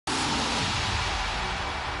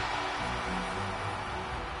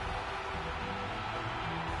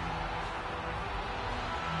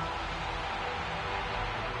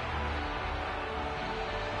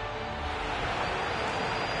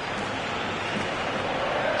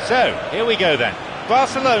So, here we go then.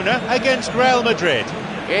 Barcelona against Real Madrid.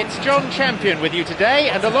 It's John Champion with you today,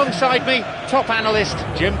 and alongside me, top analyst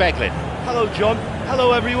Jim Beglin. Hello, John.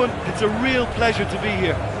 Hello, everyone. It's a real pleasure to be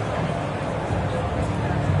here.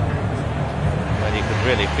 Well, you can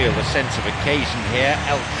really feel the sense of occasion here.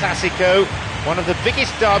 El Clasico, one of the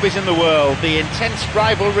biggest derbies in the world. The intense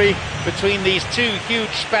rivalry between these two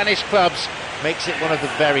huge Spanish clubs makes it one of the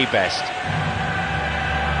very best.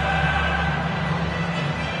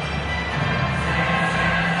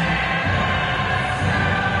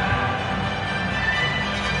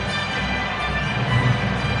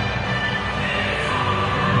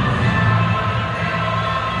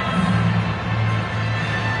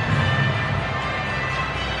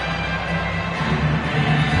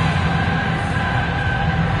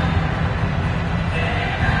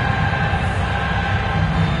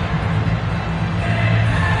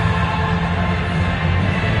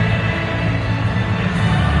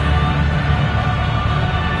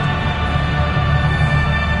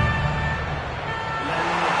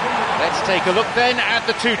 Let's take a look then at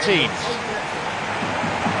the two teams.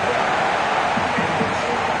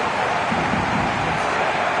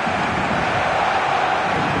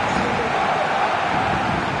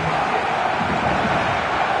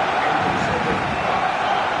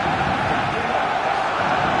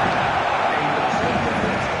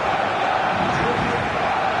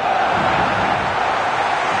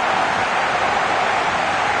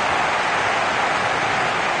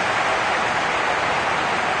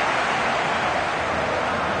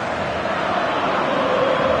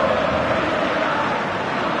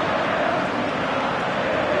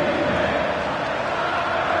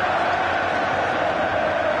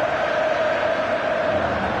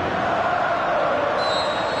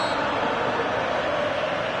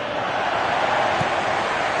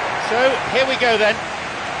 So, here we go then.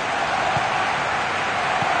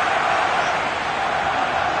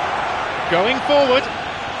 Going forward.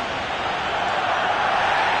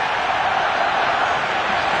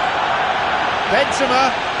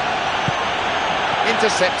 Benzema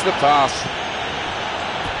intercepts the pass.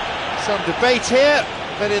 Some debate here,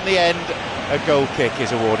 but in the end, a goal kick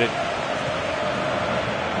is awarded.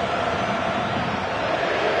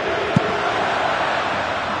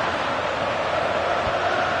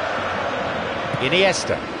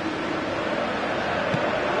 Iniesta.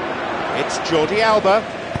 It's Jordi Alba.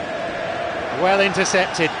 Well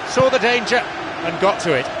intercepted, saw the danger and got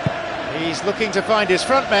to it. He's looking to find his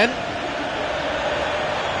front men.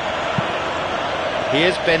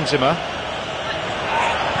 Here's Benzema.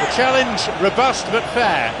 The challenge robust but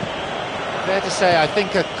fair. Fair to say, I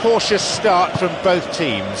think a cautious start from both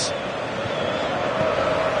teams.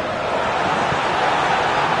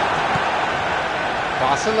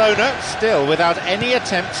 Barcelona still without any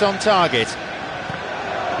attempts on target.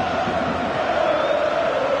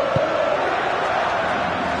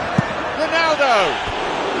 Ronaldo!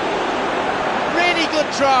 Really good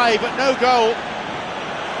try, but no goal.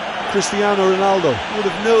 Cristiano Ronaldo would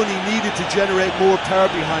have known he needed to generate more power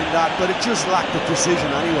behind that, but it just lacked the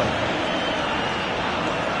precision anyway.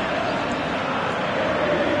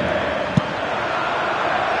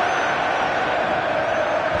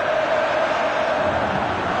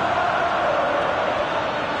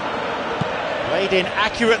 Played in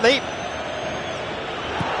accurately.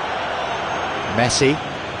 Messi.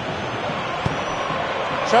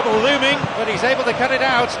 Trouble looming, but he's able to cut it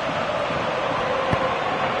out.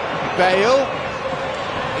 Bale.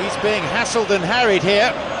 He's being hassled and harried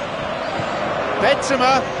here.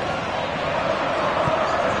 Benzema.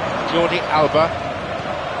 Jordi Alba.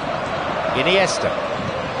 Iniesta.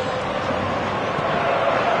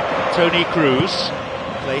 Toni Kroos.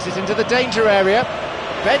 Plays it into the danger area.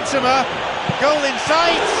 Benzema. Goal in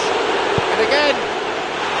sight, and again,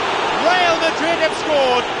 Real Madrid have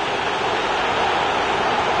scored.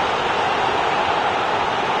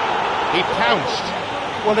 He pounced.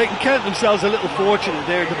 Well, they can count themselves a little fortunate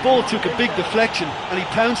there. The ball took a big deflection, and he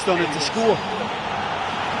pounced on it to score.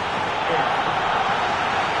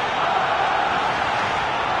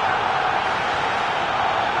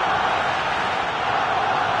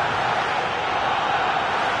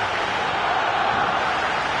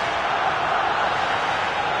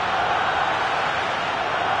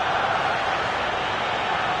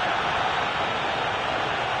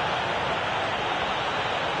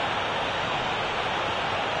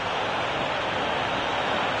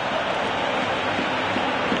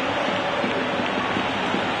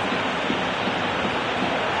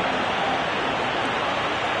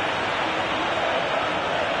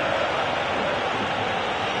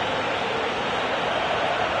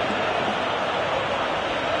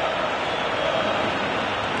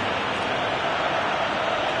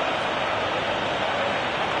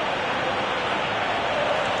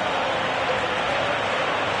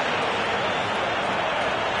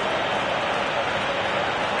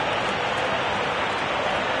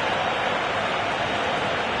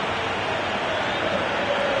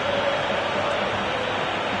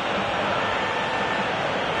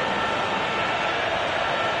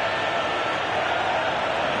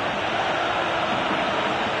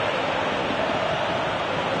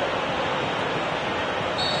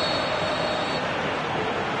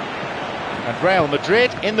 And Real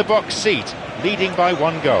Madrid in the box seat, leading by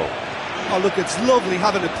 1 goal. Oh look, it's lovely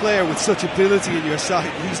having a player with such ability in your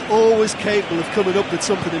side. He's always capable of coming up with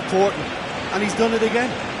something important, and he's done it again.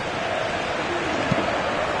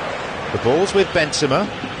 The ball's with Benzema.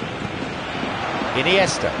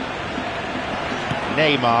 Iniesta.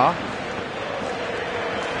 Neymar.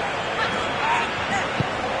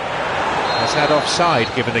 Has had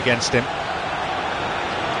offside given against him.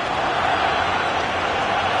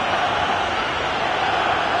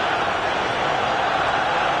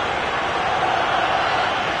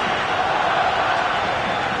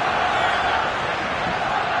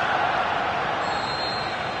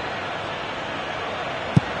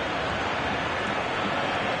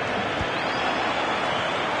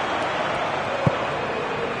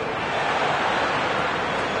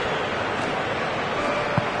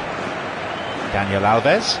 Daniel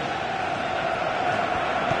Alves.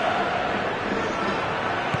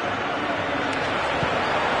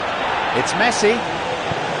 It's Messi.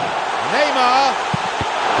 Neymar.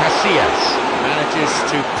 Casillas manages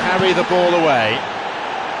to carry the ball away.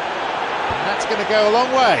 And that's going to go a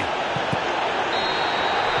long way.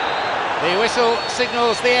 The whistle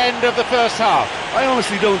signals the end of the first half. I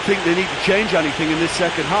honestly don't think they need to change anything in this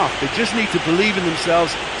second half. They just need to believe in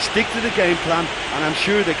themselves, stick to the game plan, and I'm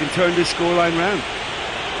sure they can turn this scoreline round.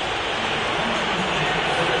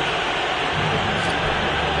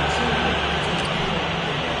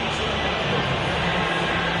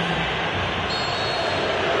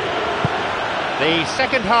 The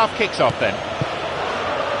second half kicks off then.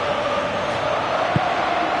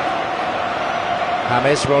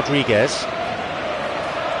 James Rodriguez.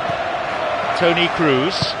 Toni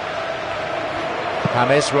Kroos.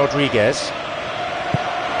 James Rodriguez.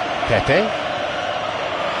 Pepe.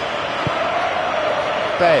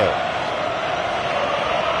 Bale.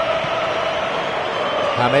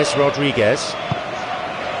 James Rodriguez.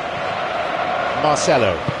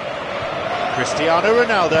 Marcelo. Cristiano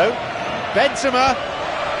Ronaldo. Benzema.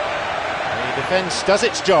 The defence does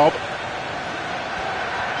its job.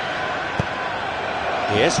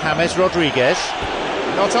 Here's James Rodriguez.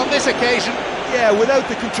 Not on this occasion. Yeah, without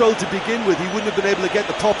the control to begin with, he wouldn't have been able to get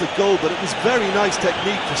the pop-it goal, but it was very nice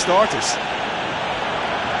technique for starters.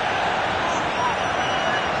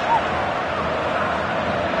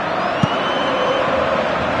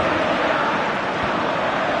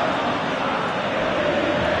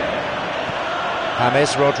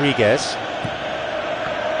 James Rodriguez.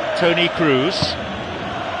 Toni Kroos.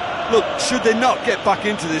 Look, should they not get back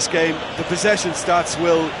into this game, the possession stats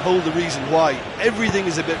will hold the reason why. Everything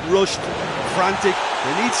is a bit rushed, frantic.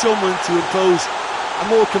 They need someone to impose a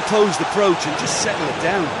more composed approach and just settle it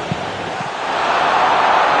down.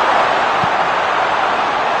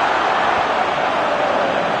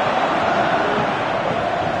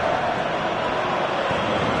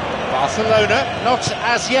 Barcelona not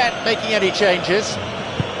as yet making any changes.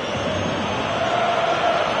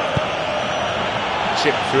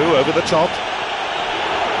 Chip through over the top.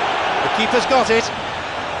 The keeper's got it.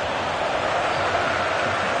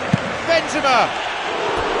 Benzema!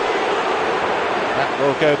 That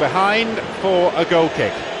will go behind for a goal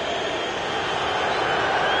kick.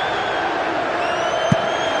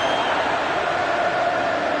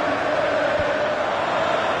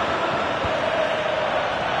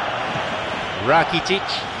 Rakitic.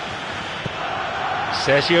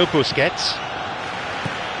 Sergio Busquets.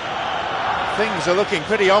 Things are looking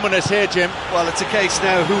pretty ominous here, Jim. Well, it's a case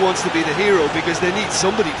now who wants to be the hero, because they need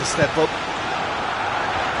somebody to step up.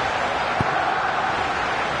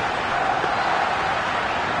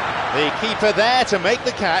 The keeper there to make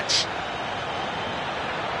the catch.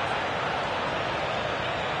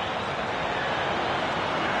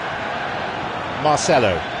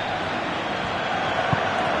 Marcelo.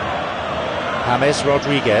 James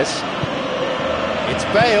Rodriguez. It's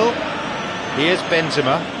Bale. Here's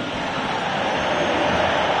Benzema.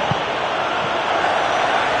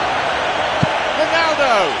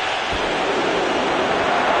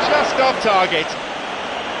 Just off target.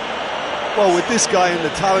 Well, with this guy and the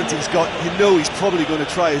talent he's got, you know he's probably going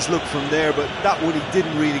to try his luck from there, but that one he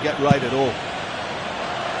didn't really get right at all.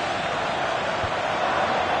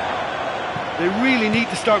 They really need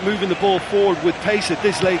to start moving the ball forward with pace at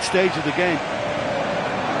this late stage of the game.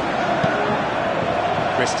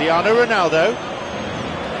 Cristiano Ronaldo.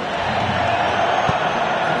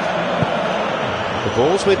 The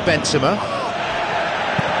ball's with Benzema.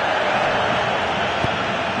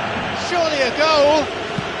 Surely a goal.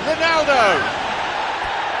 Ronaldo.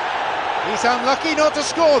 He's unlucky not to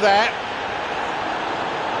score there.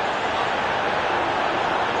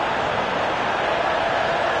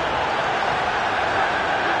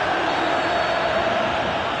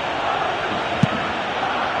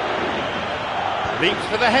 Leaps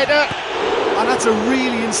for the header. And that's a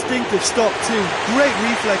really instinctive stop too. Great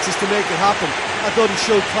reflexes to make it happen. I thought he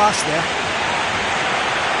showed class there.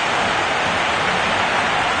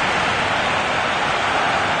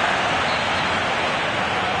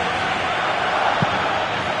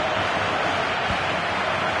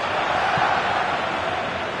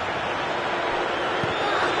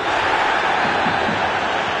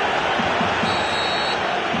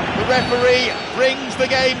 The referee brings the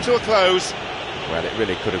game to a close. Well, it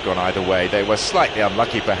really could have gone either way. They were slightly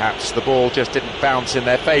unlucky, perhaps. The ball just didn't bounce in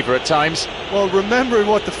their favour at times. Well, remembering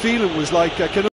what the feeling was like, I can